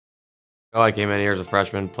Oh, I came in here as a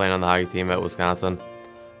freshman playing on the hockey team at Wisconsin,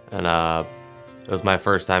 and it was my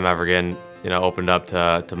first time ever getting, opened up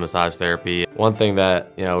to massage therapy. One thing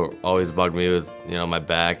that, always bugged me was, my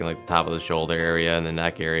back and like the top of the shoulder area and the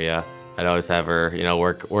neck area. I'd always have her,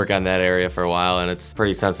 work on that area for a while, and it's a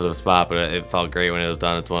pretty sensitive spot, but it felt great when it was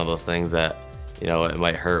done. It's one of those things that, it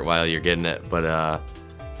might hurt while you're getting it, but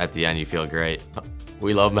at the end you feel great.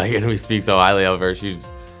 We love Megan. We speak so highly of her. She's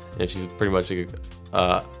pretty much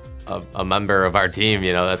a member of our team.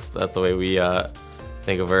 That's the way we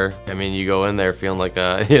think of her. I mean, you go in there feeling like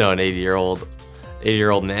an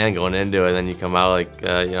 80-year-old man going into it, and then you come out like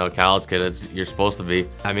a college kid. You're supposed to be.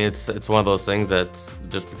 I mean, it's one of those things that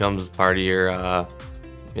just becomes part of your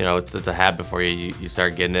it's a habit for you. You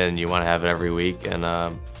start getting it and you want to have it every week, and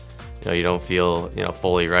you don't feel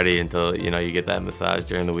fully ready until you get that massage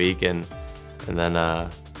during the week, and then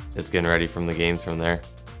it's getting ready from the games from there.